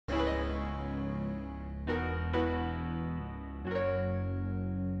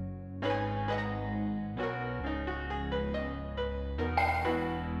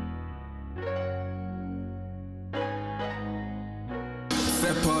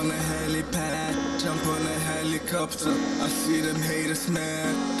Step on a helipad, jump on a helicopter. I see them haters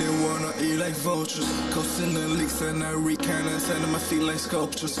mad, they wanna eat like vultures. Coasting the leaks and I recount and send my feet like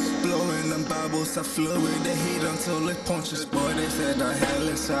sculptures. Blowing them bubbles, I flow with the heat until it punches. Boy, they said I hell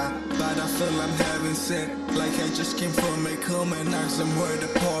inside, but I feel I'm heaven sent. Like I just came from a coma and asked them where the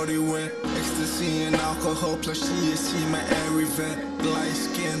party went. Ecstasy and alcohol plus THC, my every vent. Light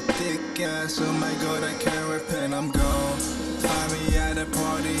skin, thick ass, oh my god, I can't repent, I'm gone. Find me at a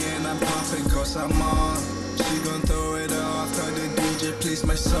party and I'm popping cause I'm on. She gon' throw it off, tell the DJ please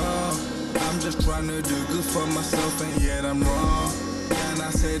my song. I'm just trying to do good for myself and yet I'm wrong. Yeah, and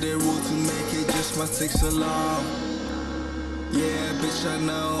I said the rule to make it just might take so long. Yeah, bitch, I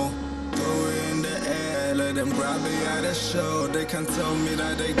know. Throw it in the air, let them grab me at the show. They can tell me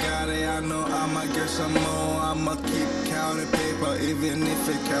that they got it, I know I'ma get some more. I'ma keep counting paper even if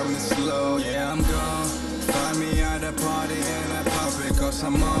it counting slow. Yeah, I'm gone. Find me at a party and I pop it cause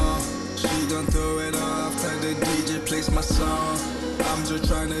I'm on. She gon' throw it off, tell the DJ plays my song. I'm just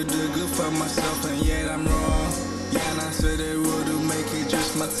trying to do good for myself and yet I'm wrong. Yeah, and I said they would make it,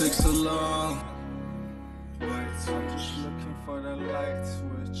 just might take so long. I'm just looking for the light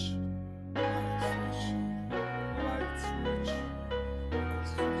switch. Light switch.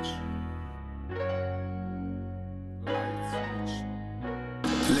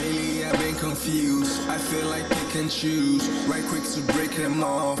 Lately I've been confused, I feel like pick and choose. Right quick to break them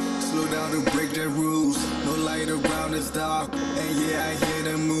off, slow down to break their rules. No light around, it's dark, and yeah I hear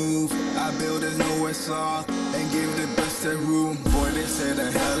them move. I build it nowhere soft, and give the best a room. Boy they say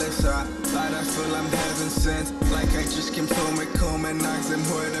the hell is hot, but I feel I'm heaven sent. Like I just came from a coma and asked them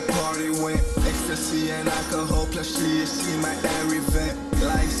where the party went. Ecstasy and alcohol plus THC, my every vent.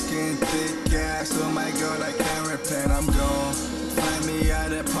 Light skin, thick ass, oh my god I can't repent, I'm gone. Find me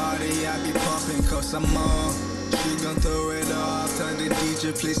at a party, I be pumping cause I'm on. She gon' throw it off, tell the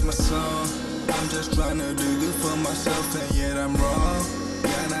DJ plays my song. I'm just trying to do good for myself and yet I'm wrong.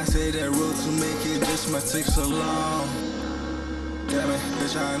 Yeah, and I say that road to make it just might take so long. Damn it,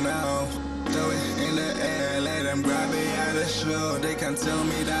 bitch I know. Throw it in the air, let them grab it at the show. They can tell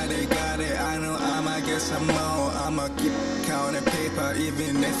me that they got it, I know I'ma get some more. I'ma keep counting paper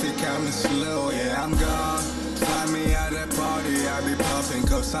even if it counting slow. Yeah, I'm gone. Find me at a party, I be popping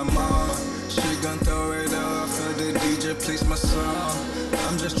cause I'm on. She gon' throw it off, so the DJ plays my song.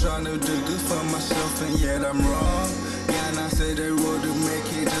 I'm just trying to do good for myself and yet I'm wrong. Yeah, and I say the road to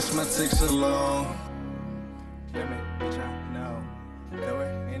make it just might take so long.